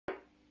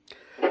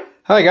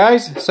Hi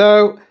guys,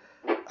 so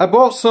I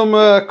bought some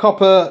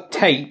copper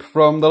tape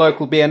from the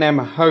local B&M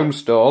Home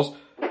Stores.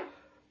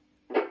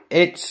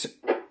 It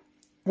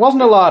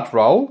wasn't a large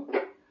roll,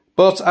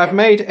 but I've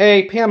made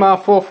a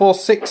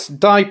PMR446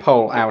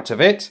 dipole out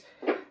of it,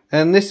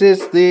 and this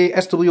is the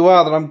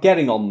SWR that I'm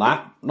getting on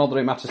that. Not that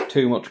it matters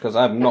too much because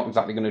I'm not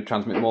exactly going to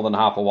transmit more than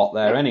half a watt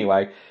there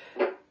anyway.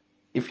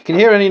 If you can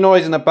hear any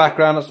noise in the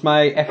background, that's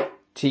my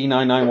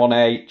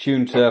FT991A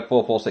tuned to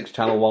 446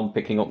 channel 1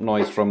 picking up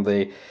noise from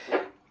the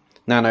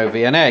Nano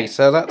VNA.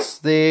 So that's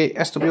the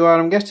SWR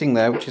I'm getting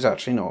there, which is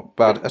actually not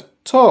bad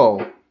at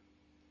all.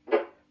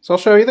 So I'll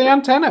show you the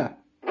antenna.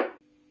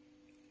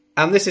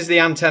 And this is the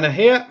antenna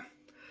here.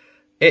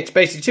 It's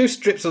basically two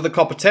strips of the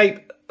copper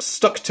tape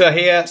stuck to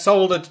here,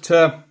 soldered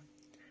to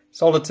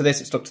this,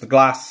 it's stuck to the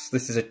glass.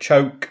 This is a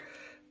choke,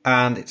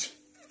 and it's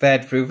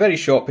fed through a very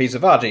short piece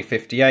of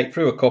RG58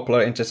 through a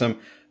coupler into some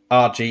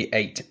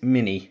RG8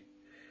 Mini.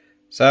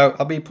 So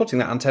I'll be putting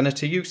that antenna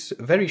to use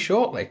very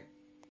shortly.